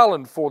Brett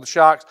Harlan for the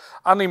Sharks.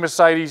 Unley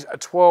Mercedes,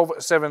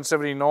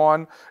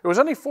 12-7-79. It was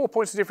only 4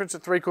 points of difference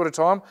at three-quarter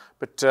time,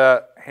 but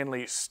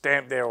Henley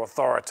stamped their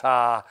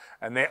authority,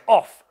 and they're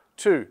off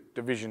to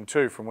Division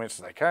 2 from whence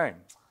they came.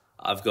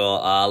 I've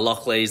got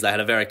Lockleys. They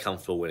had a very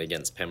comfortable win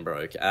against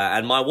Pembroke.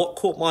 And what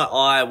caught my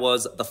eye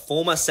was the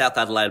former South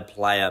Adelaide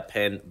player,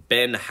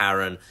 Ben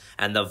Harron,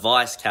 and the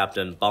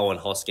vice-captain, Bowen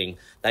Hosking.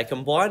 They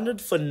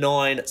combined for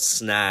 9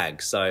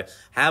 snags. So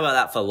how about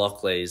that for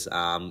Lockleys?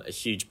 A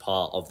huge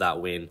part of that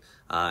win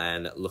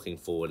and looking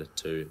forward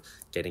to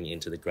getting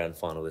into the grand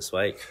final this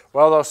week.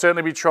 Well, they'll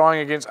certainly be trying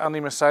against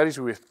Unley Mercedes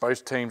with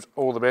both teams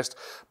all the best.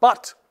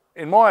 But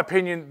in my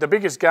opinion, the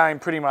biggest game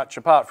pretty much,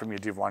 apart from your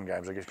Div 1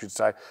 games, I guess you could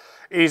say,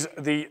 is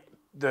the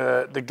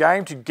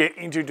game to get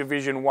into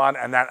Division 1,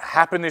 and that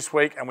happened this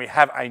week, and we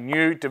have a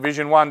new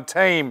Division 1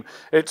 team.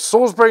 It's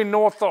Salisbury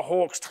North, the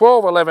Hawks,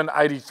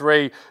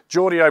 12-11-83.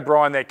 Geordie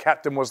O'Brien, their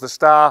captain, was the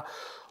star.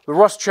 The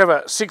Ross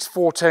Trevor,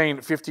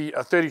 6-14-50,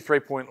 a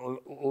 33-point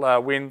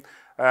win.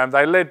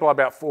 They led by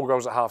about 4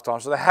 goals at half-time,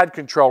 so they had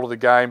control of the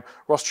game.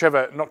 Ross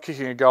Trevor not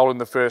kicking a goal in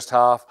the first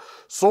half.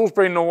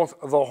 Salisbury North,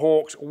 the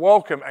Hawks,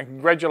 welcome and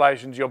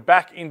congratulations. You're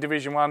back in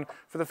Division 1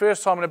 for the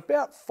first time in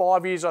about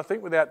 5 years, I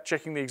think, without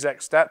checking the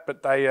exact stat,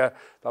 but they'll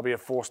be a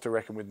force to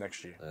reckon with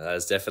next year.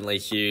 That's definitely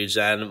huge.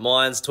 And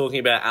mine's talking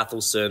about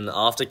Athelston.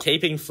 After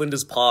keeping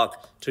Flinders Park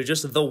to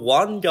just the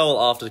 1 goal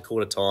after the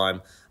quarter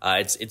time,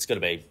 it's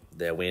going to be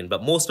their win.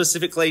 But more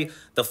specifically,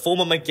 the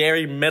former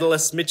McGarry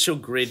medalist Mitchell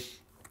Grid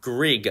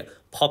Grigg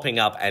popping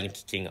up and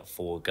kicking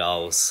 4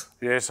 goals.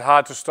 Yeah, it's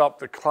hard to stop.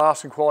 The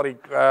class and quality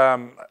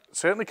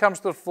certainly comes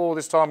to the fore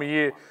this time of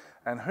year.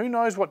 And who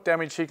knows what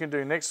damage he can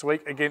do next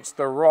week against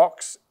the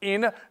Rocks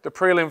in the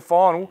prelim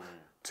final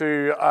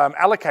to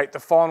allocate the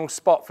final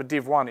spot for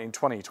Div 1 in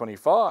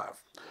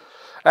 2025.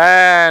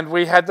 And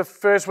we had the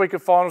first week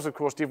of finals, of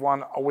course, Div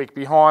 1 a week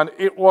behind.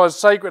 It was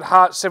Sacred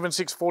Heart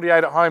 7-6-48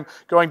 at home,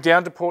 going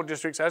down to Port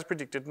Districts as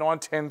predicted,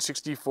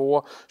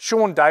 9-10-64.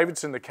 Sean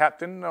Davidson, the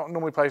captain,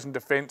 normally plays in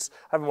defence.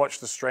 Haven't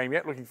watched the stream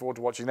yet, looking forward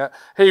to watching that.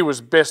 He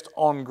was best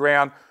on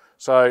ground.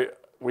 So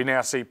we now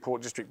see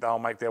Port District, they'll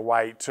make their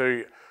way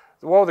to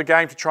the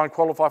game to try and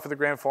qualify for the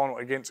grand final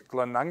against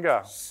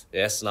Glenunga.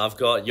 Yes, and I've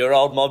got your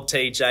old mob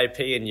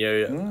TJP and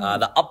you,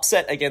 the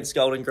upset against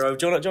Golden Grove.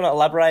 Do you want to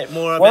elaborate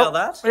more about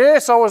that?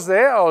 Yes, I was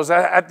there. I was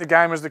at the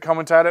game as the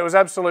commentator. It was an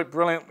absolute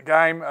brilliant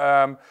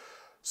game.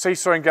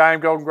 Seesawing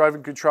game, Golden Grove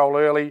in control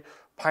early.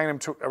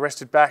 Payneham took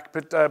arrested back,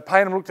 but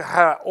Payneham looked to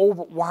have all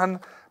but one.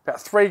 About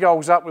 3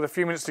 goals up with a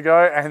few minutes to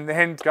go, and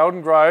then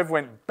Golden Grove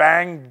went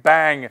bang,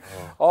 bang.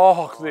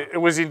 It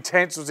was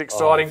intense, it was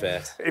exciting.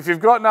 If you've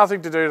got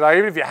nothing to do today,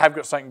 even if you have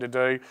got something to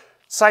do,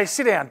 say,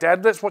 sit down,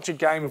 Dad, let's watch a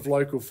game of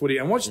local footy.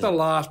 And watch the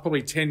last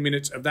probably 10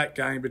 minutes of that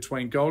game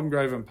between Golden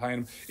Grove and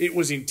Payneham. It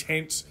was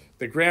intense.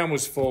 The ground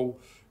was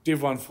full.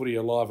 Div 1 footy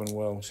alive and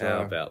well. So.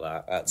 How about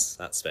that?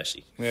 That's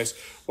special. Yes.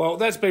 Well,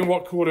 that's been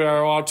what caught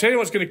our eye. I'll tell you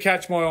what's going to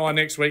catch my eye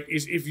next week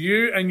is if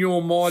you and your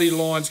mighty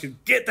Lions can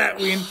get that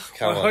win.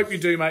 I hope you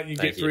do, mate, and you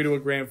get through to a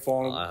grand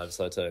final. I hope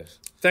so too.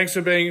 Thanks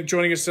for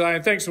joining us today,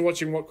 and thanks for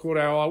watching what caught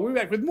our eye. We'll be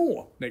back with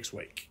more next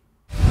week.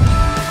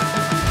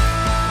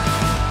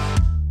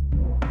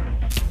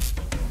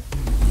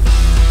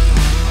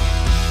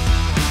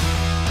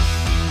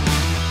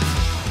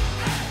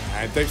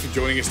 And thanks for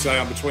joining us today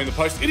on Between the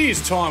Posts. It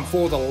is time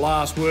for the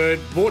last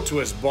word, brought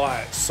to us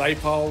by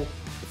SAPOL.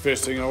 The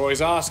first thing I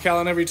always ask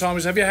Kalan every time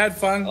is, have you had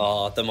fun?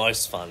 Oh, the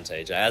most fun,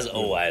 TJ, as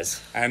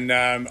always. And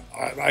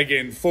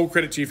again, full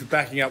credit to you for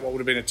backing up what would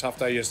have been a tough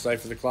day yesterday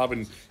for the club,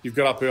 and you've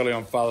got up early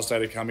on Father's Day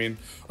to come in.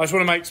 I just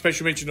want to make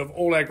special mention of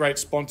all our great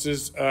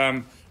sponsors.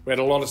 We had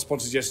a lot of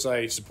sponsors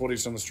yesterday supporting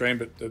us on the stream,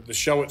 but the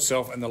show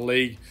itself and the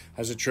league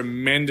has a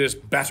tremendous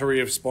battery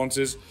of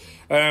sponsors.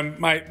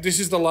 Mate, this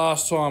is the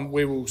last time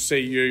we will see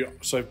you.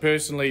 So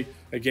personally,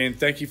 again,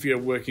 thank you for your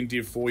work in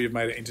Div 4. You've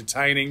made it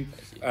entertaining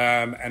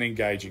and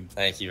engaging.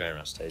 Thank you very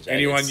much, TJ.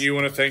 Anyone you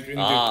want to thank?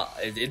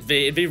 It'd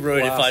be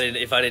rude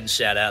if I didn't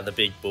shout out the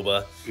big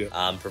booba,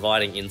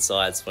 providing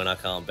insights when I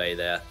can't be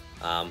there,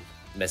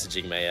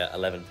 messaging me at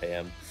 11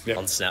 p.m.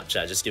 on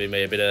Snapchat, just giving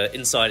me a bit of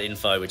inside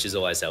info, which is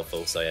always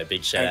helpful. So yeah,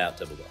 big shout out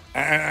to Bubba.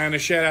 And a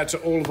shout out to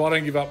all of, I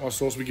don't give up my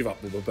source, we give up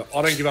Bubba, but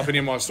I don't give up any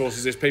of my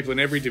sources. There's people in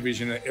every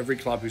division, at every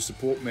club who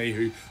support me,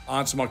 who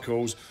answer my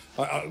calls.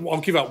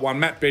 I'll give up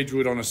one. Matt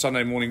Bedgewood on a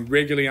Sunday morning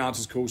regularly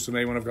answers calls to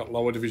me when I've got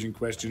lower division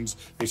questions.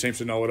 He seems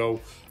to know it all.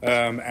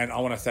 And I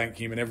want to thank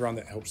him and everyone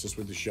that helps us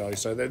with the show.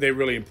 So they're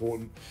really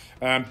important.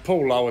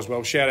 Paul Lowe as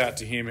well. Shout out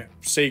to him.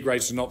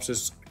 C-grade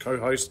synopsis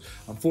co-host.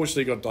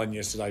 Unfortunately got done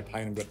yesterday.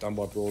 Payneham got done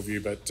by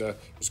Broadview, but it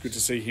was good to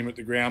see him at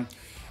the ground.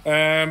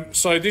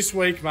 So this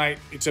week, mate,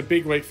 it's a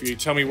big week for you.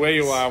 Tell me where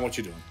you are and what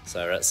you're doing.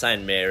 So we're at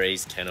St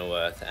Mary's,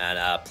 Kenilworth,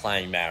 and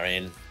playing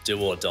Marion, do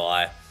or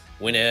die.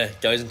 Winner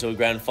goes into a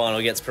grand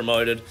final, gets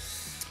promoted.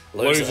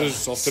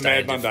 Losers off to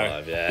Mad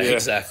Monday. Yeah,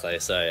 exactly.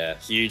 So yeah,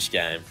 huge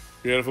game.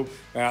 Beautiful.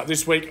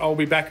 This week I'll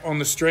be back on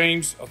the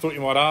streams. I thought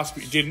you might ask,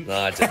 but you didn't. No,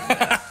 I didn't.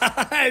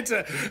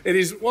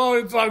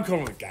 I'm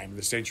calling it the game of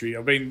the century.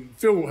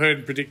 Phil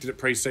Hearn predicted it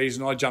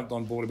pre-season. I jumped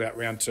on board about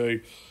round 2.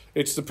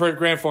 It's the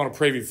grand final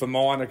preview for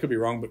mine. I could be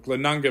wrong, but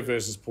Glenunga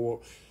versus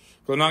Port.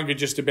 Glenunga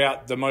just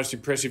about the most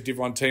impressive Div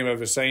 1 team I've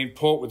ever seen.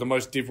 Port with the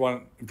most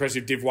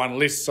impressive Div 1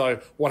 list.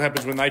 So what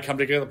happens when they come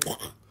together?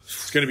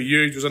 It's going to be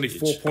huge. It was only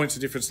 4 points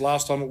of difference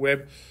last time at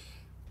Webb.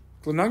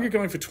 Glenunga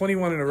going for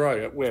 21 in a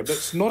row at Webb.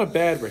 That's not a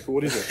bad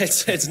record, is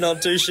it? It's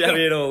not too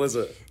shabby at all, is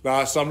it?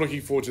 No, so I'm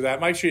looking forward to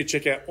that. Make sure you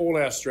check out all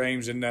our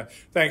streams. And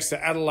thanks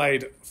to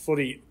Adelaide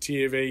Footy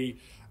TV,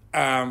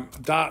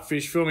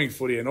 Dartfish, Filming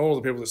Footy, and all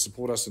the people that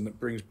support us and that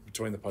brings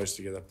Between the Posts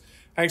together.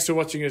 Thanks for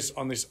watching us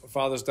on this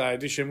Father's Day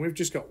edition. We've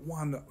just got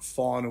one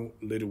final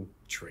little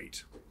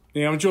treat.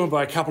 Now, I'm joined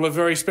by a couple of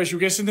very special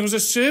guests, and there was a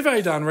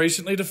survey done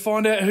recently to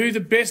find out who the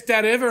best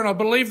dad ever, and I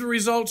believe the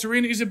results are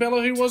in.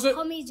 Isabella, who was it?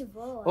 Tommy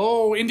DeVore.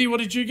 Oh, Indy,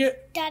 what did you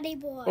get? Daddy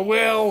boy.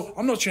 Well,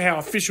 I'm not sure how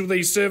official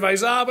these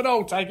surveys are, but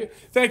I'll take it.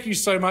 Thank you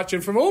so much.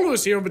 And from all of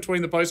us here on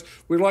Between the Posts,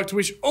 we'd like to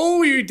wish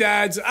all you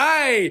dads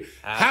a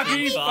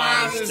Happy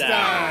Father's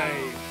Day.